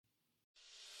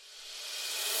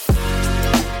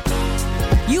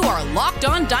are Locked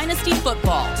On Dynasty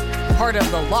Football, part of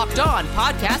the Locked On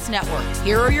Podcast Network.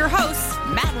 Here are your hosts,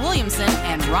 Matt Williamson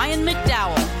and Ryan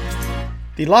McDowell.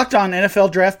 The Locked On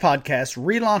NFL Draft Podcast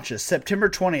relaunches September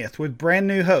 20th with brand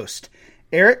new host.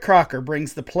 Eric Crocker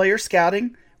brings the player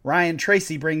scouting, Ryan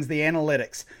Tracy brings the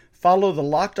analytics. Follow the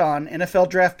Locked On NFL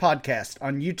Draft Podcast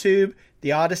on YouTube,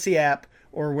 the Odyssey app,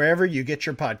 or wherever you get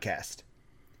your podcast.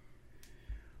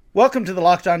 Welcome to the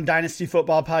Locked On Dynasty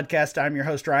Football Podcast. I'm your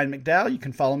host, Ryan McDowell. You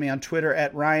can follow me on Twitter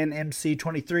at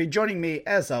RyanMC23. Joining me,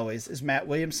 as always, is Matt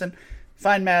Williamson.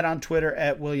 Find Matt on Twitter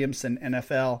at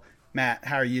WilliamsonNFL. Matt,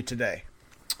 how are you today?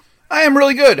 I am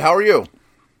really good. How are you?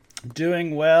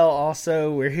 Doing well.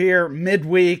 Also, we're here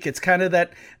midweek. It's kind of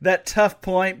that tough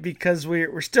point because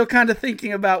we're still kind of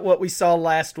thinking about what we saw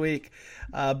last week.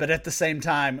 But at the same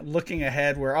time, looking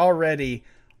ahead, we're already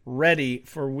ready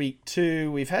for week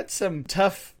 2. We've had some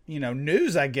tough,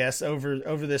 news, I guess,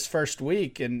 over this first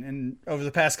week. And over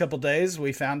the past couple days,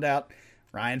 we found out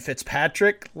Ryan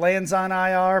Fitzpatrick lands on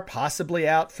IR, possibly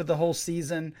out for the whole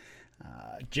season.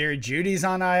 Jerry Jeudy's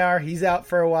on IR. He's out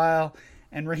for a while.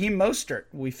 And Raheem Mostert,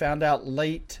 we found out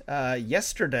late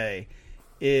yesterday,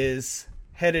 is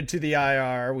headed to the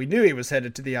IR. We knew he was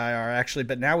headed to the IR, actually,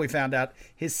 but now we found out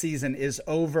his season is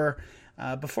over.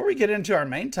 Before we get into our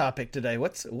main topic today,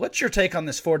 what's your take on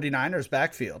this 49ers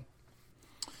backfield?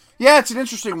 Yeah, it's an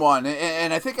interesting one,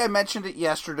 and I think I mentioned it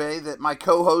yesterday that my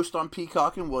co-host on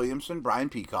Peacock and Williamson, Brian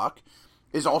Peacock,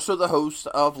 is also the host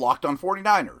of Locked On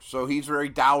 49ers, so he's very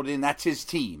dialed in. That's his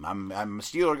team. I'm a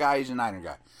Steeler guy, he's a Niner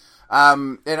guy.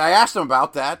 And I asked him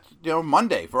about that,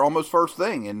 Monday for almost first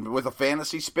thing, and with a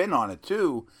fantasy spin on it,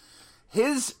 too.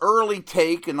 His early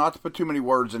take, and not to put too many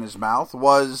words in his mouth,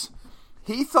 was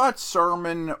he thought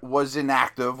Sermon was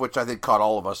inactive, which I think caught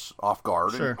all of us off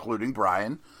guard, sure, including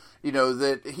Brian.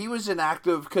 That he was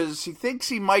inactive because he thinks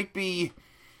he might be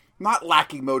not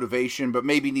lacking motivation, but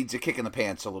maybe needs a kick in the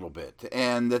pants a little bit.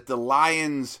 And that the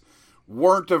Lions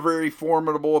weren't a very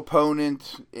formidable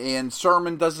opponent, and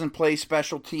Sermon doesn't play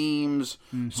special teams.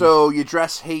 Mm-hmm. So you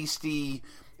dress Hasty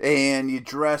and you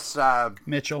dress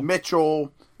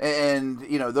Mitchell, and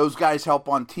those guys help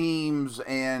on teams,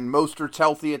 and Mostert's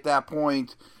healthy at that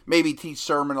point. Maybe teach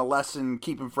Sermon a lesson,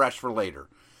 keep him fresh for later.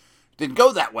 Didn't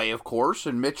go that way, of course,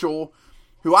 and Mitchell,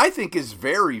 who I think is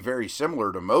very, very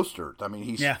similar to Mostert. I mean,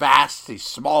 he's fast, he's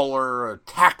smaller,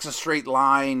 attacks a straight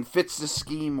line, fits the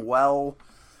scheme well.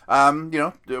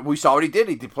 We saw what he did.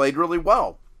 He played really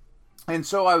well. And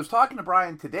so I was talking to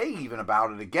Brian today even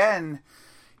about it again.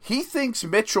 He thinks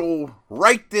Mitchell,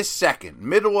 right this second,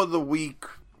 middle of the week,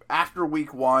 after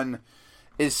week 1,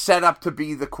 is set up to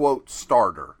be the, quote,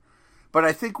 starter. But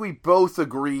I think we both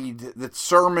agreed that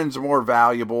Sermon's more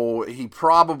valuable. He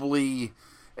probably,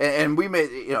 and we may,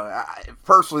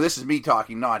 personally, this is me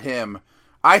talking, not him.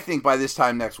 I think by this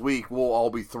time next week, we'll all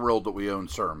be thrilled that we own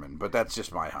Sermon, but that's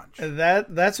just my hunch.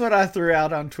 That's what I threw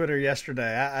out on Twitter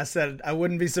yesterday. I said I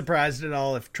wouldn't be surprised at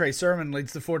all if Trey Sermon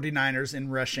leads the 49ers in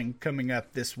rushing coming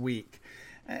up this week.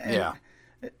 And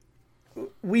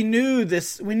we knew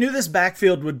this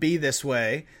backfield would be this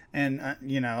way, and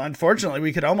unfortunately,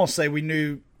 we could almost say we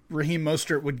knew Raheem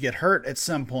Mostert would get hurt at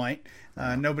some point.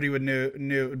 Nobody knew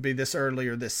it would be this early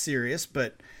or this serious,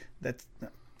 but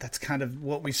that's kind of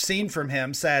what we've seen from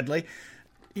him, sadly.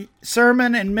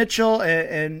 Sermon and Mitchell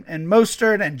and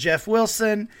Mostert and Jeff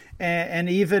Wilson and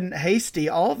even Hasty,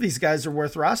 all of these guys are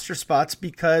worth roster spots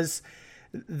because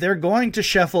they're going to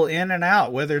shuffle in and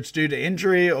out, whether it's due to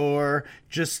injury or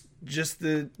just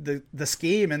the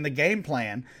scheme and the game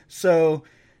plan. So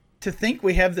to think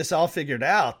we have this all figured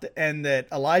out and that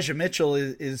Elijah Mitchell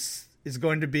is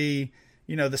going to be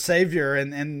the savior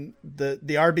and the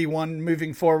RB1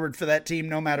 moving forward for that team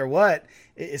no matter what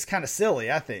is kind of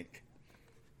silly, I think.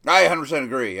 I 100%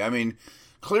 agree. I mean,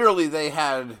 clearly they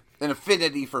had an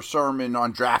affinity for Sermon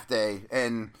on draft day,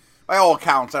 and by all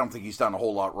accounts, I don't think he's done a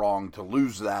whole lot wrong to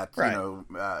lose that, right.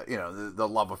 The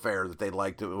love affair that they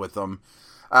liked with them.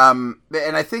 And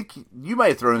I think you might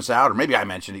have thrown this out, or maybe I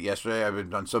mentioned it yesterday. I've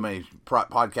done so many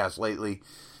podcasts lately.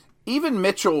 Even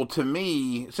Mitchell, to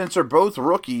me, since they're both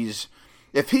rookies,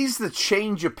 if he's the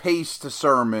change of pace to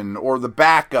Sermon or the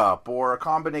backup or a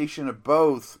combination of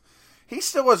both, he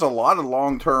still has a lot of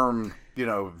long-term,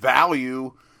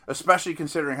 value, especially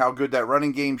considering how good that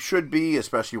running game should be,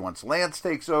 especially once Lance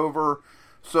takes over.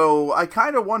 So I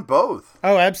kind of want both.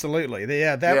 Oh, absolutely.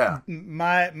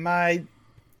 My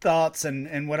thoughts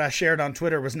and what I shared on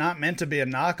Twitter was not meant to be a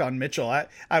knock on Mitchell.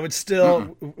 I would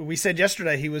still, we said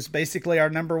yesterday he was basically our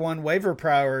number one waiver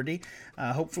priority.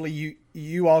 Hopefully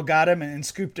you all got him and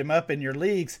scooped him up in your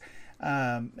leagues.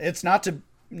 It's not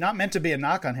meant to be a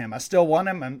knock on him. I still want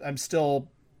him. I'm still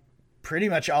pretty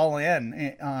much all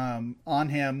in on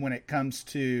him when it comes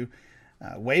to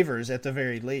waivers at the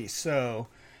very least. So,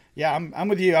 yeah, I'm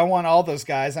with you. I want all those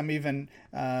guys. I'm even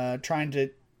trying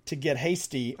to get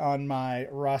Hasty on my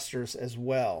rosters as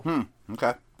well.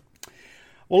 Okay.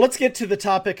 Well, let's get to the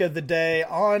topic of the day.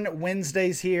 On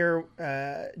Wednesdays here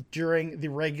during the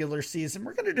regular season,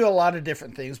 we're going to do a lot of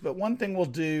different things, but one thing we'll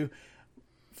do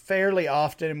fairly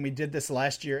often, and we did this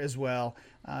last year as well,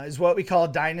 is what we call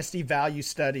a dynasty value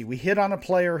study. We hit on a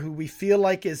player who we feel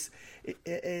like is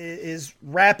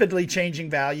rapidly changing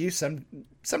value.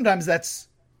 Sometimes that's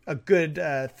a good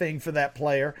thing for that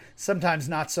player, sometimes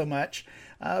not so much.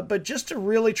 But just to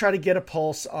really try to get a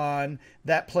pulse on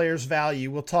that player's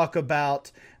value, we'll talk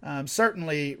about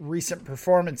certainly recent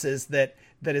performances that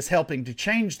is helping to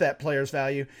change that player's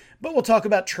value. But we'll talk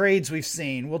about trades we've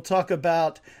seen. We'll talk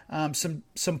about some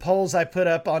polls I put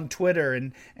up on Twitter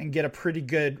and get a pretty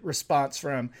good response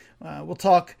from. We'll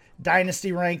talk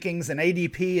dynasty rankings and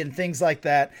ADP and things like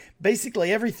that.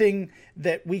 Basically everything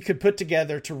that we could put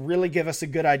together to really give us a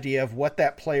good idea of what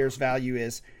that player's value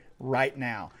is right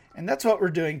now. And that's what we're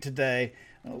doing today.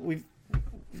 We've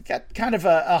got kind of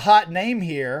a hot name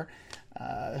here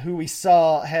who we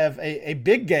saw have a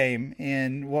big game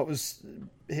in what was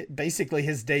basically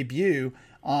his debut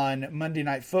on Monday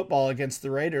Night Football against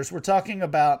the Raiders. We're talking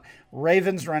about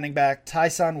Ravens running back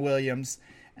Ty'Son Williams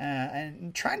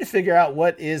and trying to figure out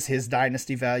what is his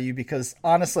dynasty value, because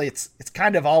honestly it's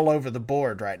kind of all over the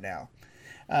board right now.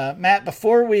 Matt,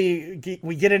 before we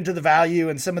get into the value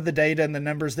and some of the data and the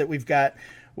numbers that we've got,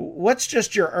 what's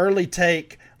just your early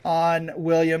take on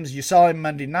Williams? You saw him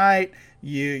Monday night.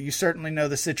 You certainly know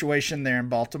the situation there in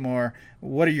Baltimore.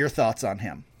 What are your thoughts on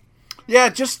him? Yeah,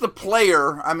 just the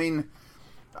player. I mean,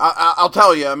 I'll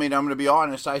tell you, I mean, I'm going to be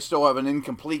honest. I still have an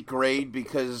incomplete grade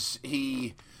because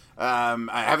I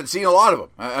haven't seen a lot of him.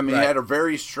 I mean, He had a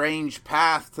very strange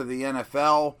path to the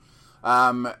NFL.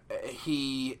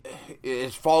 He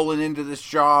is fallen into this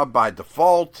job by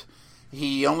default.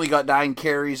 He only got 9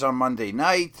 carries on Monday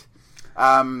night.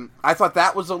 I thought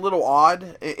that was a little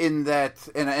odd in that,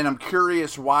 and I'm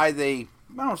curious why they,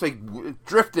 I don't say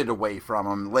drifted away from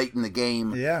him late in the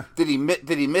game. Yeah. Did he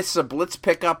miss a blitz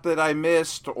pickup that I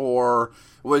missed, or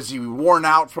was he worn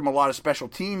out from a lot of special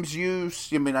teams use?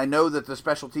 I mean, I know that the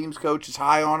special teams coach is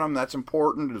high on him. That's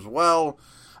important as well.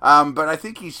 But I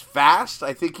think he's fast.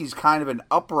 I think he's kind of an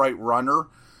upright runner.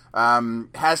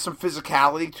 Has some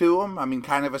physicality to him. I mean,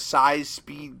 kind of a size,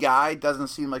 speed guy. Doesn't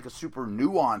seem like a super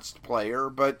nuanced player,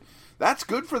 but that's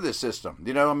good for this system.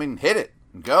 You know, I mean, hit it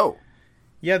and go.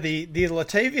 Yeah, the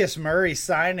Latavius Murray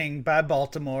signing by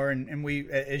Baltimore, and we,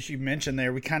 as you mentioned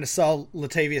there, we kind of saw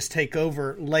Latavius take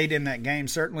over late in that game,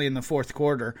 certainly in the fourth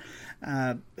quarter.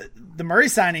 The Murray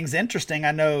signing's interesting.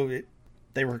 I know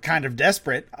they were kind of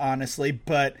desperate, honestly,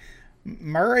 but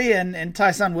Murray and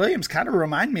Ty'Son Williams kind of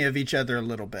remind me of each other a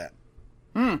little bit.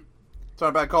 It's not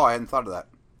a bad call. I hadn't thought of that.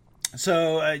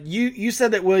 So you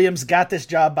said that Williams got this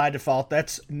job by default.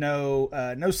 That's no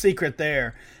secret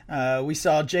there. We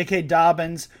saw J.K.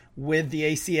 Dobbins with the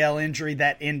ACL injury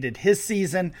that ended his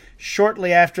season.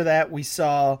 Shortly after that, we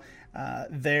saw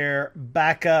their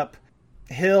backup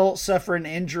Hill suffer an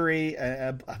injury.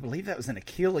 I believe that was an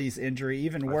Achilles injury,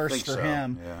 even worse for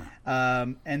him. Yeah.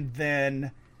 And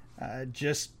then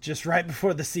just right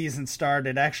before the season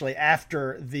started, actually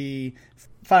after the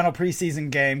final preseason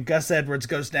game, Gus Edwards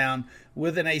goes down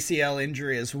with an ACL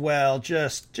injury as well.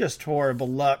 Just horrible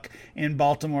luck in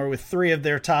Baltimore with 3 of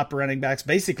their top running backs,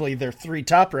 basically their 3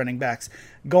 top running backs,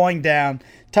 going down.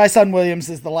 Ty'Son Williams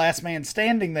is the last man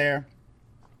standing there.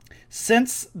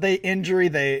 Since the injury,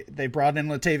 they brought in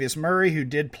Latavius Murray, who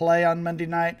did play on Monday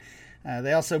night.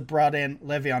 They also brought in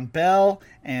Le'Veon Bell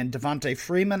and Devontae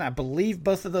Freeman. I believe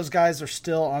both of those guys are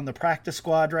still on the practice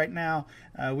squad right now.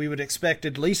 We would expect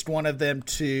at least one of them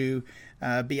to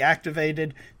be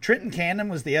activated. Trenton Cannon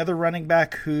was the other running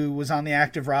back who was on the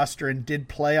active roster and did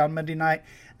play on Monday night.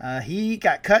 He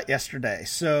got cut yesterday,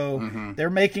 so they're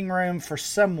making room for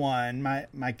someone.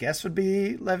 My guess would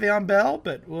be Le'Veon Bell,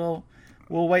 but we'll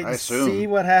wait and see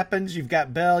what happens. You've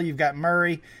got Bell, you've got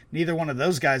Murray. Neither one of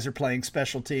those guys are playing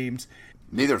special teams.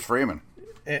 Neither's Freeman.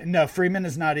 No, Freeman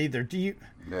is not either. Do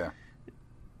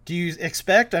you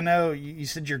expect? I know you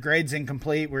said your grade's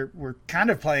incomplete. We're kind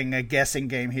of playing a guessing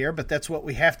game here, but that's what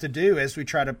we have to do as we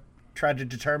try to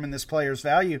determine this player's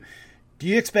value. Do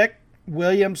you expect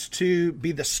Williams to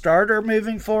be the starter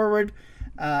moving forward?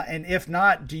 And if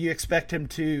not, do you expect him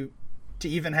to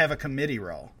even have a committee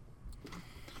role?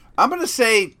 I'm going to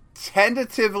say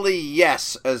tentatively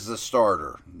yes as the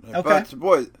starter. Okay. But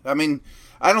boy, I mean,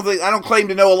 I don't claim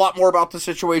to know a lot more about the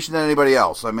situation than anybody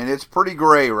else. I mean, it's pretty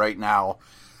gray right now.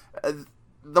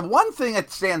 The one thing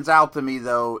that stands out to me,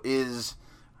 though, is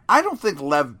I don't think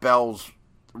Lev Bell's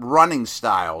running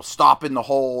style, stop in the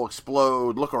hole,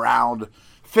 explode, look around,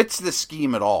 fits this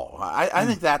scheme at all. I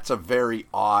think that's a very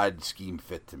odd scheme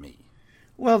fit to me.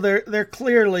 Well, they're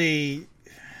clearly,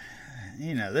 they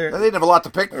didn't have a lot to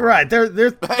pick from. Right,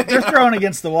 they're throwing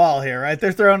against the wall here, right?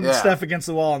 They're throwing stuff against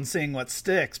the wall and seeing what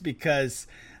sticks because,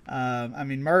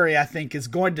 Murray, I think, is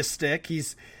going to stick.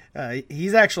 He's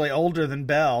actually older than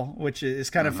Bell, which is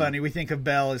kind of funny. We think of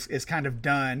Bell as kind of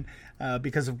done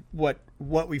because of what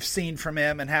we've seen from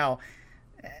him and how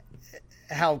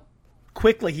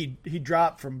quickly he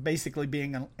dropped from basically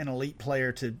being an elite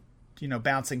player to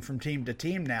bouncing from team to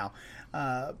team now.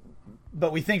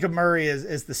 But we think of Murray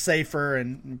as the safer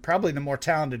and probably the more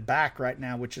talented back right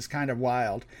now, which is kind of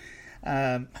wild.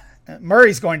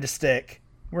 Murray's going to stick.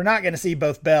 We're not going to see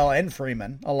both Bell and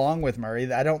Freeman along with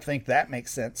Murray. I don't think that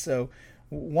makes sense. So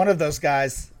one of those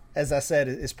guys, as I said,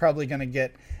 is probably going to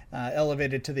get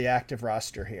elevated to the active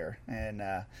roster here. And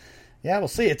we'll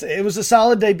see. It was a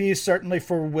solid debut, certainly,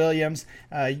 for Williams.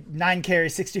 9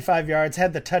 carries, 65 yards,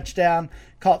 had the touchdown,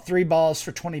 caught 3 balls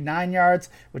for 29 yards,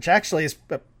 which actually is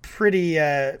a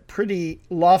pretty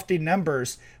lofty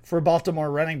numbers for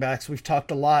Baltimore running backs. We've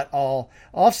talked a lot all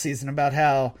offseason about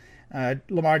how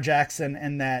Lamar Jackson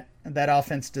and that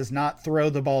offense does not throw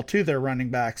the ball to their running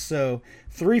backs. So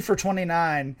 3 for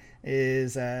 29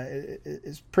 is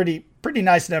pretty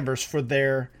nice numbers for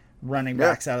their running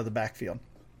backs out of the backfield.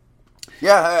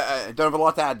 Yeah, I don't have a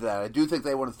lot to add to that. I do think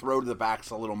they want to throw to the backs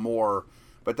a little more,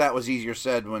 but that was easier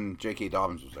said when J.K.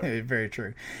 Dobbins was there. Very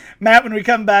true. Matt, when we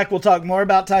come back, we'll talk more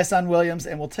about Tyson Williams,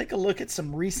 and we'll take a look at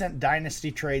some recent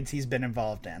dynasty trades he's been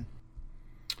involved in.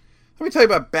 Let me tell you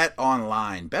about Bet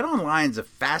Online. Bet Online is the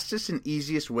fastest and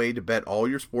easiest way to bet all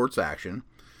your sports action.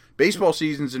 Baseball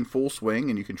season's in full swing,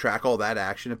 and you can track all that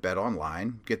action at Bet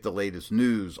Online. Get the latest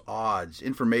news, odds,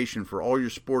 information for all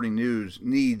your sporting news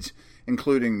needs,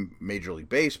 including Major League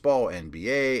Baseball,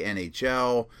 NBA,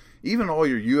 NHL, even all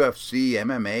your UFC,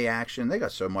 MMA action. They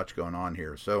got so much going on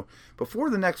here. So before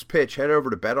the next pitch, head over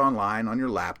to Bet Online on your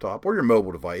laptop or your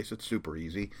mobile device. It's super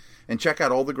easy. And check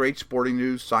out all the great sporting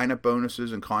news, sign-up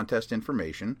bonuses, and contest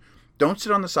information. Don't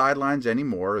sit on the sidelines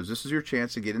anymore, as this is your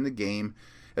chance to get in the game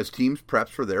as teams preps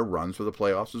for their runs for the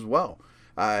playoffs as well.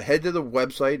 Head to the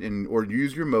website or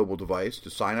use your mobile device to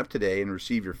sign up today and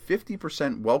receive your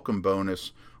 50% welcome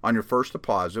bonus on your first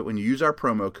deposit when you use our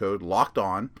promo code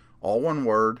LOCKEDON, all one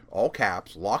word, all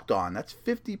caps, locked on. That's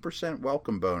 50%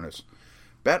 welcome bonus.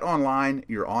 Bet Online,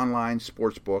 your online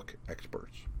sportsbook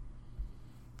experts.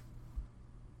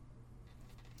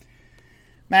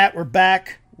 Matt, we're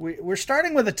back. We're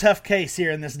starting with a tough case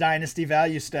here in this dynasty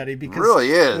value study because it really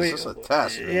is. It's a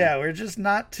test. Man. Yeah, we're just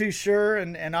not too sure,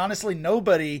 and honestly,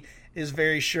 nobody is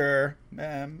very sure.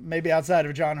 Maybe outside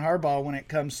of John Harbaugh, when it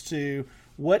comes to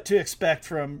what to expect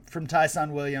from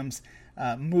Tyson Williams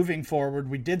moving forward.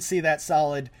 We did see that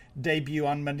solid debut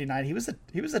on Monday night. He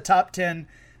was a top 10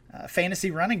 fantasy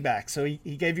running back, so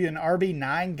he gave you an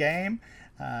RB9 game.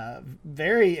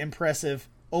 Very impressive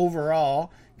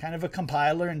overall. Kind of a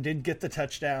compiler and did get the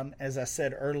touchdown, as I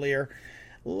said earlier.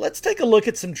 Let's take a look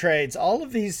at some trades. All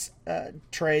of these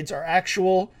trades are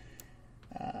actual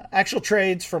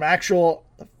trades from actual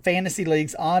fantasy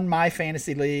leagues on My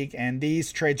Fantasy League, and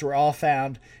these trades were all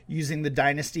found using the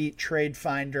Dynasty Trade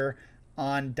Finder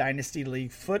on Dynasty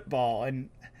League Football. And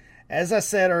as I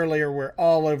said earlier, we're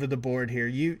all over the board here.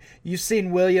 You've seen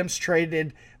Williams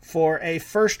traded for a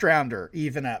first rounder,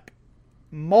 even up.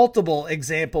 Multiple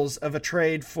examples of a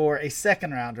trade for a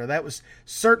second rounder. That was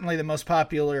certainly the most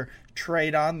popular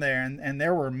trade on there, and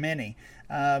there were many.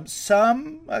 A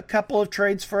couple of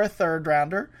trades for a third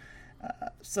rounder.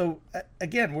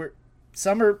 Again,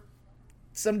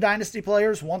 some dynasty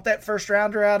players want that first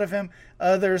rounder out of him.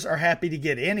 Others are happy to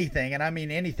get anything, and I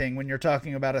mean anything when you're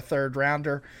talking about a third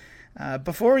rounder.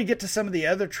 Before we get to some of the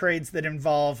other trades that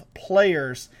involve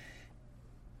players,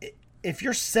 if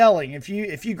you're selling, if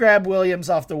you grab Williams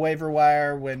off the waiver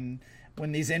wire when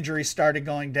these injuries started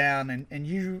going down and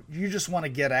you just want to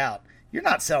get out, you're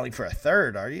not selling for a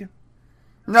third, are you?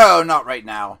 No, not right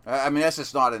now. I mean, that's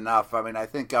just not enough. I mean, I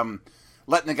think I'm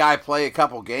letting the guy play a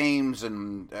couple games,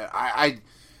 and I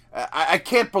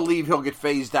can't believe he'll get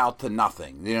phased out to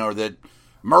nothing. You know, that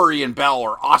Murray and Bell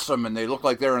are awesome and they look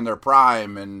like they're in their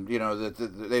prime, and you know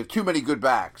that they have too many good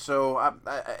backs. So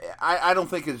I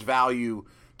don't think his value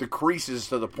decreases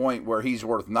to the point where he's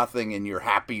worth nothing and you're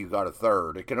happy you got a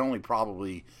third. It can only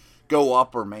probably go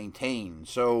up or maintain.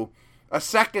 So a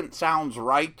second sounds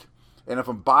right. And if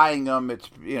I'm buying them,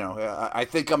 it's, you know, I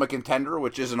think I'm a contender,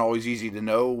 which isn't always easy to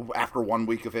know after 1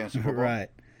 week of fantasy football. Right.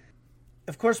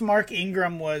 of course, Mark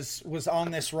Ingram was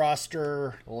on this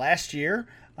roster last year,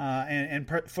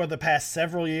 for the past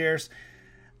several years.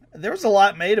 There was a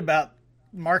lot made about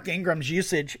Mark Ingram's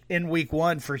usage in Week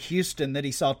 1 for Houston, that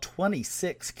he saw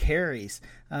 26 carries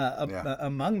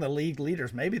among the league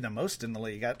leaders, maybe the most in the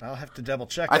league. I'll have to double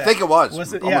check that. I think it was.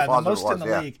 Was it? Yeah, the most in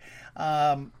the league.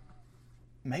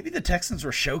 Maybe the Texans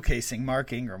were showcasing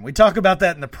Mark Ingram. We talk about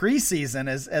that in the preseason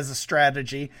as a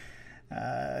strategy.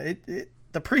 The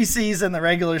preseason, the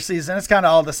regular season, it's kind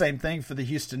of all the same thing for the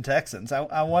Houston Texans.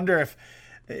 I wonder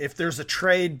if there's a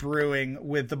trade brewing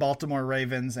with the Baltimore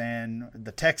Ravens and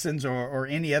the Texans or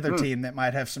any other team that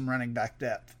might have some running back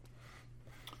depth.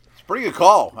 It's a pretty good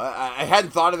call. I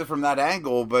hadn't thought of it from that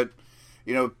angle, but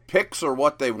picks are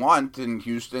what they want in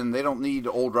Houston. They don't need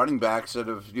old running backs that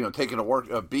have taken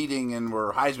a beating and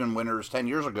were Heisman winners 10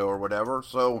 years ago or whatever.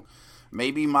 So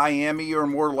maybe Miami, or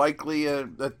more likely a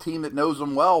team that knows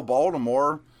them well,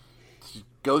 Baltimore,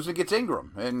 goes and gets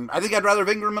Ingram. And I think I'd rather have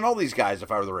Ingram than all these guys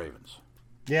if I were the Ravens.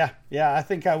 Yeah, I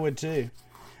think I would too.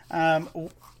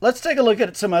 Let's take a look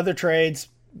at some other trades.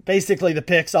 Basically, the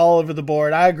picks all over the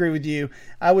board. I agree with you.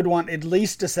 I would want at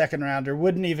least a second rounder.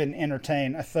 Wouldn't even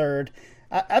entertain a third.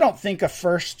 I don't think a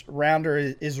first rounder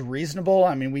is reasonable.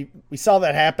 I mean, we saw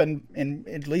that happen in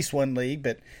at least one league,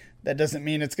 but that doesn't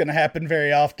mean it's going to happen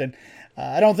very often.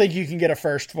 I don't think you can get a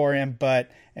first for him, but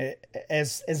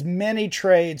as many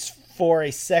trades for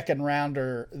a second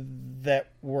rounder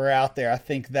that were out there, I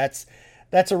think that's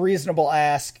a reasonable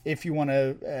ask if you want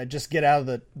to just get out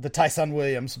of the Tyson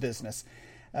Williams business.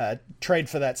 Trade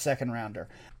for that second rounder.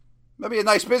 That'd be a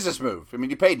nice business move. I mean,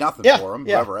 you paid nothing for him.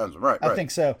 Whoever owns him. Right. I think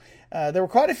so. There were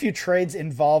quite a few trades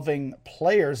involving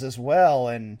players as well,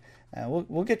 and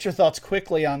we'll get your thoughts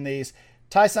quickly on these.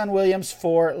 Tyson Williams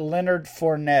for Leonard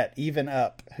Fournette, even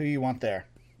up. Who you want there?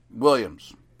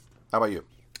 Williams. How about you?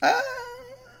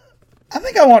 I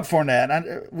think I want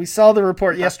Fournette. We saw the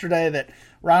report yesterday that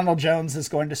Ronald Jones is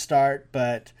going to start,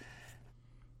 but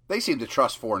they seem to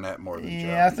trust Fournette more than Jones.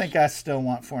 Yeah, I think I still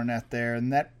want Fournette there,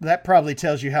 and that probably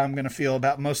tells you how I'm going to feel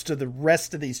about most of the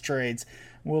rest of these trades.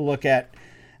 We'll look at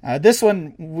this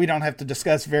one. We don't have to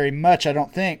discuss very much, I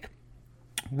don't think.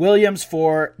 Williams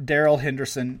for Darrell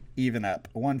Henderson, even up,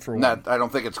 1-for-1. No, I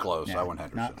don't think it's close. Yeah, I want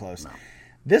Henderson. Not close. No.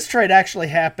 This trade actually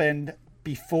happened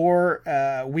before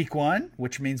Week 1,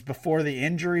 which means before the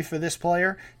injury for this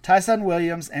player. Tyson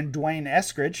Williams and Dwayne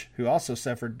Eskridge, who also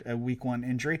suffered a Week 1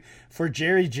 injury, for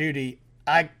Jerry Jeudy.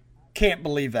 I can't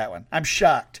believe that one. I'm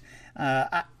shocked.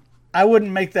 I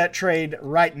wouldn't make that trade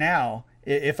right now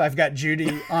if I've got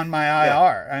Jeudy on my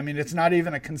IR. I mean, it's not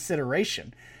even a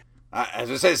consideration.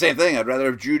 As I say the same thing, I'd rather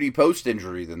have Jeudy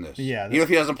post-injury than this. Yeah, even if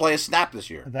he doesn't play a snap this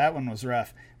year. That one was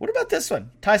rough. What about this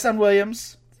one? Tyson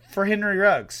Williams for Henry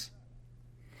Ruggs.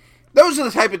 Those are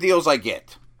the type of deals I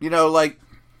get. Like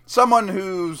someone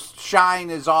whose shine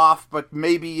is off, but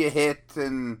maybe a hit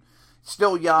and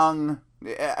still young.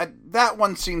 That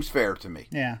one seems fair to me.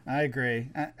 Yeah, I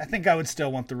agree. I think I would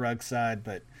still want the Ruggs side,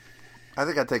 but I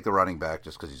think I'd take the running back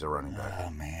just because he's a running back. Oh,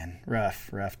 man. Rough.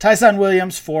 Tyson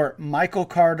Williams for Michael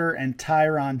Carter and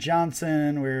Tyron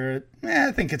Johnson.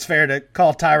 I think it's fair to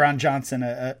call Tyron Johnson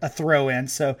a throw-in.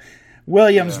 So,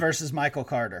 Williams versus Michael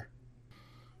Carter.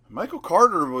 Michael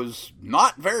Carter was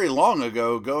not very long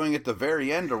ago going at the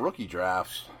very end of rookie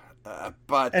drafts.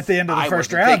 But at the end of the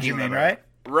first round, you mean, right?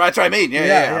 That's what I mean.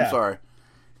 Yeah, I'm sorry.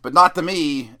 But not to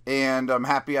me, and I'm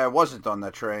happy I wasn't on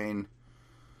that train.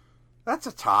 That's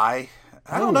a tie.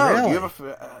 I don't know. Really? Do you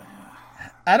have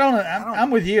I don't know.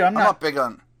 I'm with you. I'm not big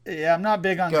on. Yeah, I'm not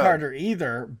big on Carter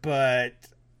either, but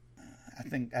I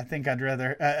think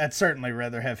I'd certainly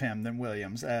rather have him than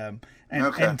Williams. And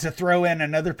to throw in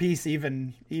another piece,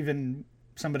 even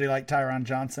somebody like Tyron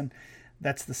Johnson,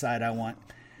 that's the side I want.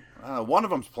 One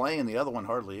of them's playing, the other one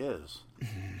hardly is.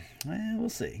 Well, we'll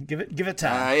see. Give it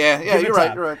time. You're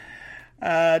right. You're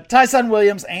right. Tyson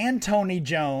Williams and Tony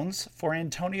Jones for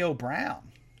Antonio Brown.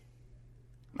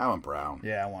 I want Brown.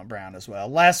 Yeah, I want Brown as well.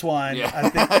 Last one. Yeah. I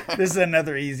think this is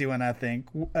another easy one, I think.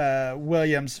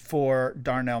 Williams for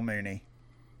Darnell Mooney.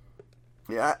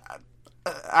 Yeah,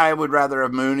 I would rather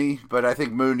have Mooney, but I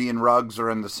think Mooney and Ruggs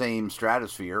are in the same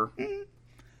stratosphere.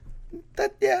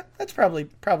 That's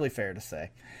probably fair to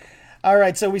say. All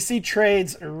right, so we see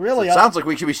trades really. It sounds like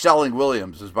we should be selling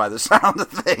Williams, is by the sound of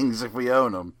things, if we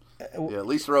own them. At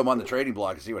least throw him on the trading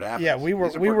block and see what happens. Yeah, we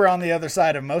were on the other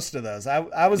side of most of those.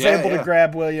 I was able to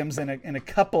grab Williams in a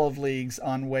couple of leagues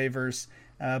on waivers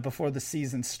before the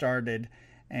season started,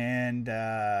 and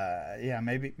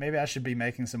maybe I should be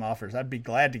making some offers. I'd be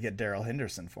glad to get Darrell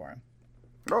Henderson for him.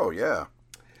 Oh yeah.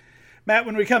 Matt,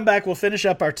 when we come back, we'll finish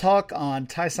up our talk on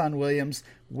Tyson Williams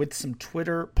with some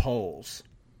Twitter polls.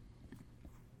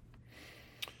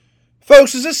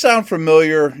 Folks, does this sound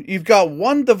familiar? You've got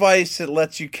one device that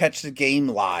lets you catch the game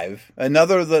live,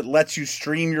 another that lets you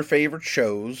stream your favorite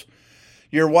shows.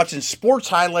 You're watching sports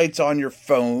highlights on your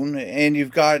phone, and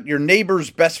you've got your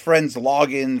neighbor's best friend's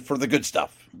login for the good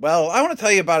stuff. Well, I want to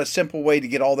tell you about a simple way to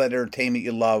get all that entertainment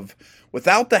you love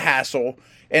without the hassle,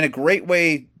 and a great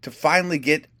way to finally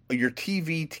get your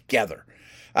TV together.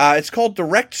 It's called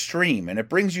Direct Stream, and it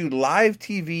brings you live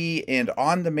TV and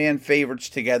on-demand favorites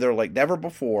together like never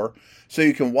before, so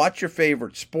you can watch your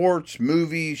favorite sports,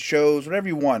 movies, shows, whatever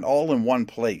you want, all in one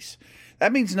place.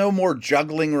 That means no more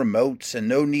juggling remotes and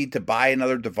no need to buy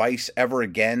another device ever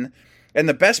again. And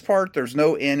the best part, there's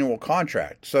no annual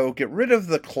contract. So get rid of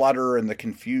the clutter and the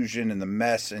confusion and the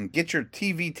mess and get your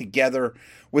TV together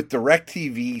with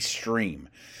DirecTV Stream.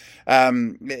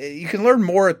 You can learn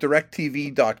more at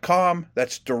directtv.com.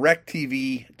 That's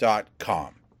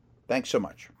directtv.com. Thanks so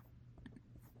much.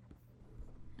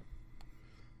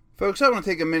 Folks, I want to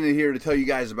take a minute here to tell you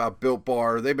guys about Built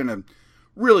Bar. They've been a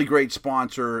really great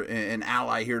sponsor and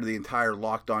ally here to the entire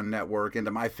Locked On Network and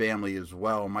to my family as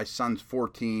well. My son's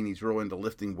 14. He's real into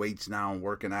lifting weights now and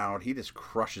working out. He just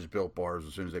crushes Built Bars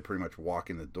as soon as they pretty much walk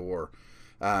in the door.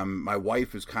 My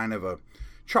wife is kind of a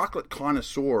chocolate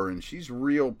connoisseur, and she's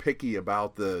real picky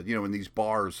about in these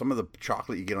bars, some of the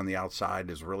chocolate you get on the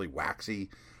outside is really waxy.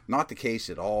 Not the case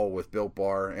at all with Built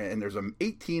Bar, and there's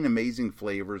 18 amazing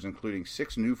flavors, including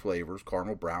 6 new flavors: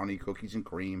 caramel brownie, cookies and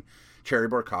cream, cherry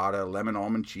barcata, lemon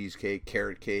almond cheesecake,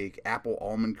 carrot cake, apple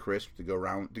almond crisp to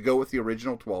go with the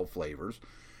original 12 flavors.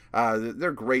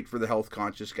 They're great for the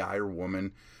health-conscious guy or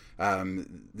woman.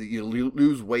 You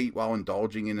lose weight while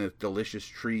indulging in a delicious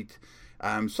treat.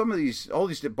 All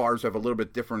these bars have a little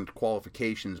bit different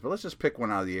qualifications, but let's just pick one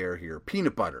out of the air here.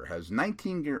 Peanut butter has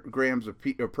 19 grams of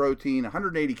protein,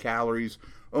 180 calories,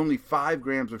 only 5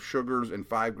 grams of sugars, and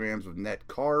 5 grams of net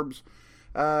carbs.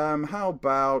 How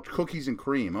about cookies and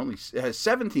cream? It has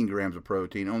 17 grams of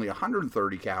protein, only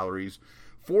 130 calories,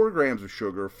 4 grams of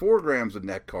sugar, 4 grams of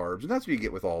net carbs, and that's what you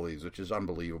get with all these, which is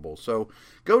unbelievable. So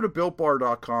go to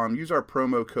BuiltBar.com, use our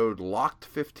promo code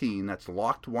LOCKED15, that's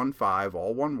LOCKED15,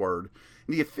 all one word,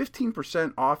 and you get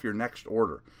 15% off your next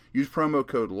order. Use promo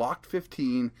code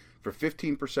LOCKED15 for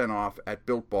 15% off at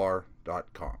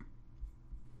BuiltBar.com.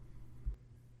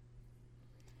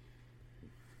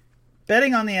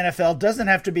 Betting on the NFL doesn't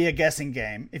have to be a guessing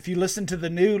game if you listen to the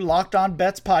new Locked On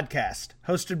Bets podcast,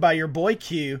 hosted by your boy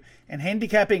Q and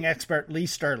handicapping expert Lee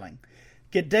Sterling.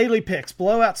 Get daily picks,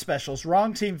 blowout specials,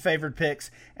 wrong team favored picks,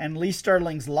 and Lee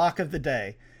Sterling's lock of the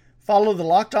day. Follow the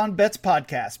Locked On Bets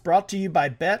podcast, brought to you by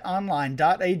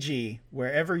betonline.ag,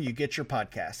 wherever you get your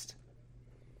podcast.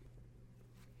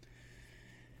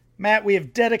 Matt, we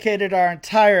have dedicated our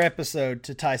entire episode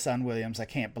to Tyson Williams. I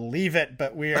can't believe it,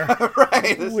 but we are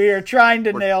we are trying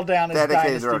to nail down his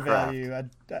dynasty value.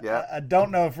 I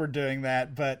don't know if we're doing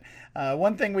that, but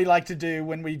one thing we like to do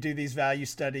when we do these value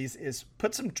studies is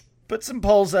put some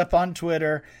polls up on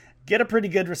Twitter, get a pretty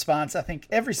good response. I think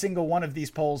every single one of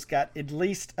these polls got at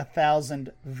least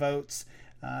 1,000 votes.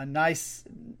 Nice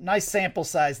sample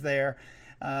size there.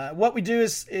 What we do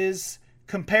is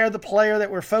compare the player that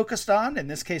we're focused on, in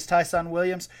this case Tyson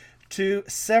Williams, to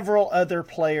several other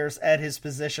players at his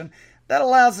position. That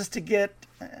allows us to get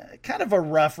kind of a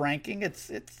rough ranking.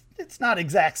 It's not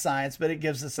exact science, but it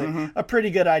gives us a pretty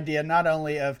good idea not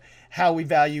only of how we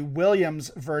value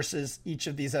Williams versus each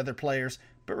of these other players,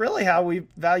 but really how we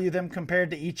value them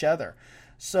compared to each other.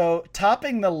 So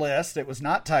topping the list, it was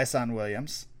not Tyson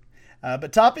Williams.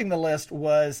 But topping the list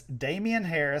was Damien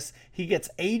Harris. He gets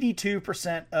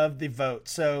 82% of the vote.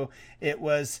 So it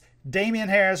was Damien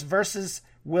Harris versus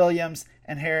Williams,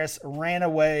 and Harris ran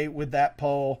away with that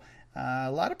poll.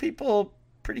 A lot of people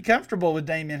pretty comfortable with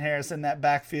Damien Harris in that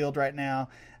backfield right now.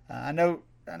 I know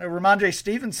Ramondre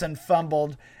Stevenson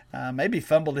fumbled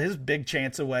his big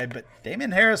chance away, but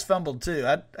Damien Harris fumbled too.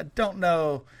 I don't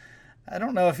know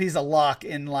if he's a lock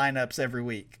in lineups every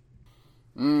week.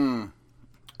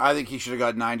 I think he should have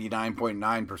got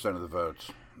 99.9% of the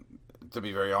votes, to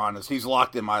be very honest. He's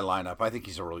locked in my lineup. I think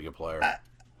he's a really good player.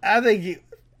 I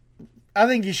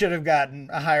think he should have gotten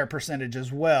a higher percentage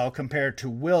as well compared to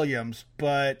Williams,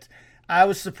 but I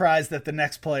was surprised that the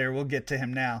next player, we'll get to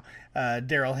him now,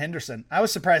 Darrell Henderson. I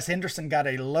was surprised Henderson got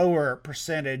a lower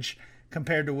percentage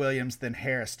compared to Williams than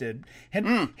Harris did.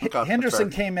 Henderson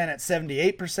came in at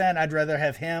 78%. I'd rather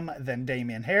have him than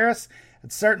Damien Harris.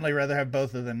 I'd certainly rather have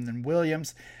both of them than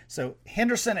Williams. So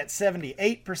Henderson at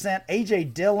 78%. A.J.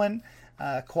 Dillon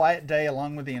quiet day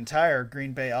along with the entire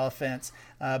Green Bay offense,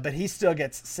 but he still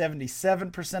gets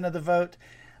 77% of the vote.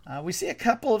 We see a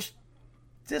couple of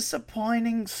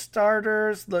disappointing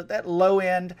starters, that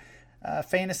low-end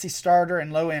fantasy starter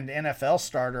and low-end NFL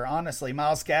starter, honestly.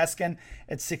 Myles Gaskin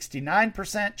at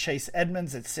 69%, Chase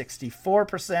Edmonds at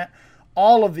 64%.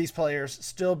 All of these players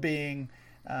still being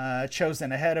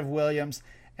chosen ahead of Williams.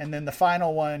 And then the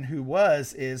final one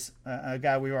is a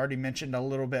guy we already mentioned a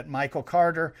little bit, Michael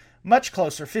Carter, much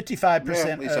closer, 55%. Yeah,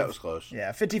 at least that was close.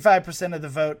 Yeah, 55% of the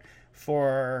vote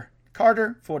for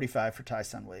Carter, 45% for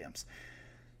Tyson Williams.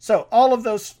 So all of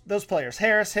those players,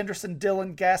 Harris, Henderson,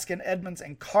 Dillon, Gaskin, Edmonds,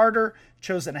 and Carter,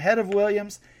 chosen ahead of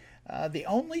Williams. The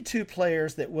only two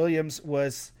players that Williams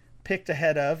was picked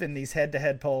ahead of in these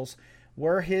head-to-head polls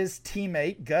were his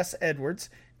teammate, Gus Edwards.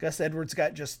 Gus Edwards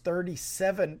got just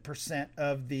 37%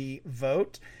 of the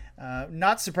vote.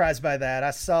 Not surprised by that. I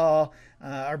saw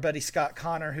our buddy Scott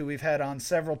Connor, who we've had on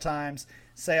several times,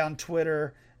 say on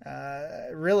Twitter,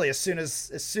 really as soon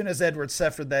as Edwards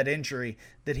suffered that injury,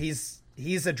 that he's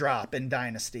a drop in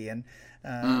Dynasty. And,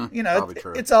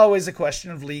 it's always a question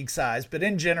of league size. But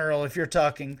in general, if you're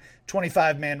talking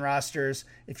 25-man rosters,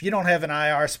 if you don't have an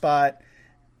IR spot,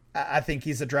 I think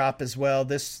he's a drop as well.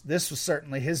 This was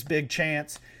certainly his big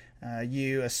chance.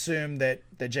 You assume that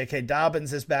J.K.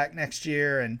 Dobbins is back next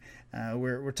year, and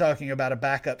we're talking about a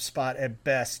backup spot at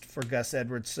best for Gus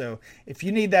Edwards. So if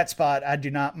you need that spot, I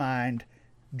do not mind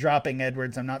dropping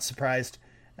Edwards. I'm not surprised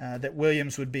that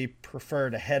Williams would be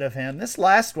preferred ahead of him. This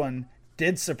last one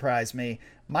did surprise me.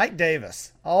 Mike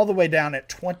Davis, all the way down at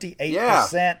 28%.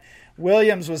 Yeah.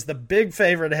 Williams was the big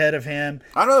favorite ahead of him.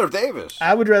 I'd rather have Davis.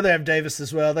 I would rather have Davis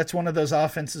as well. That's one of those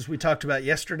offenses we talked about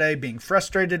yesterday, being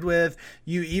frustrated with.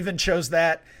 You even chose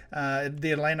that,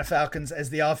 the Atlanta Falcons, as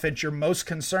the offense you're most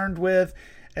concerned with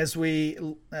as we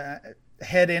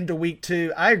head into week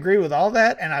 2. I agree with all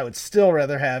that, and I would still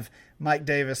rather have Mike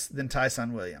Davis than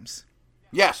Tyson Williams.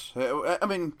 Yes. I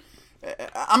mean,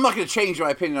 I'm not going to change my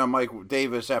opinion on Mike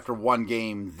Davis after one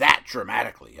game that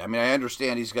dramatically. I mean, I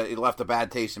understand he left a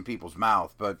bad taste in people's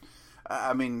mouth, but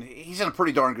I mean, he's in a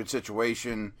pretty darn good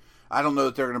situation. I don't know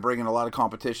that they're going to bring in a lot of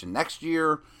competition next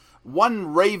year.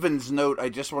 One Ravens note I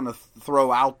just want to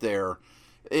throw out there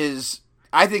is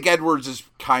I think Edwards is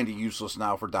kind of useless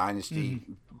now for Dynasty.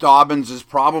 Mm-hmm. Dobbins is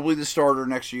probably the starter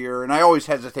next year, and I always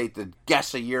hesitate to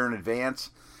guess a year in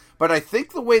advance. But I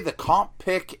think the way the comp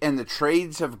pick and the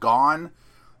trades have gone,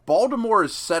 Baltimore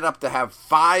is set up to have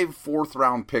 5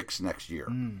 fourth-round picks next year.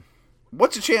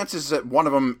 What's the chances that one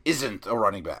of them isn't a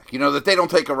running back? That they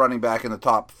don't take a running back in the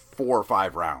top 4 or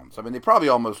 5 rounds. I mean, they probably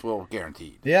almost will,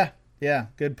 guaranteed. Yeah,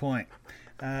 good point.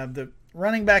 The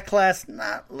running back class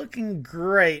not looking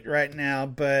great right now,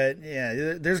 but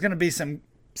yeah, there's going to be some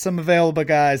available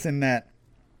guys in that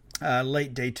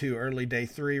late day 2, early day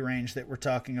 3 range that we're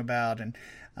talking about, and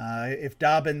if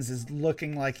Dobbins is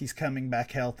looking like he's coming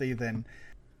back healthy, then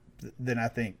I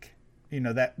think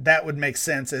that would make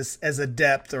sense as a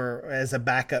depth or as a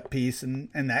backup piece, and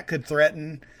that could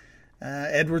threaten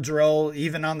Edwards' role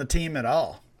even on the team at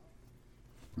all.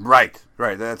 Right.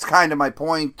 That's kind of my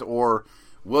point. Or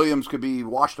Williams could be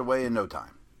washed away in no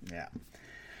time. Yeah,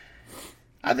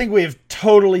 I think we have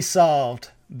totally solved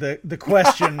the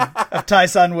question of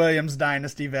Tyson Williams'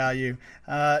 dynasty value.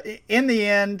 In the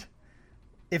end,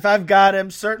 if I've got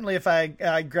him, certainly if I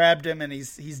grabbed him and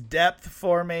he's depth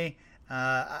for me,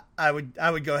 I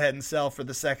would go ahead and sell for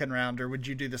the second rounder. Would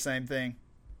you do the same thing?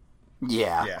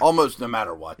 Yeah. Almost no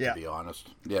matter what, to be honest.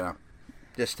 Yeah,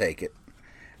 just take it.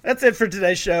 That's it for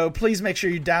today's show. Please make sure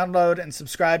you download and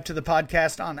subscribe to the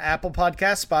podcast on Apple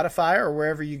Podcasts, Spotify, or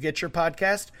wherever you get your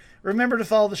podcast. Remember to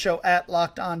follow the show at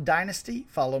Locked On Dynasty.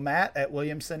 Follow Matt at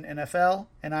Williamson NFL,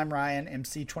 and I'm Ryan,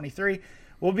 MC23.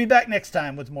 We'll be back next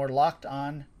time with more Locked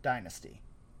On Dynasty.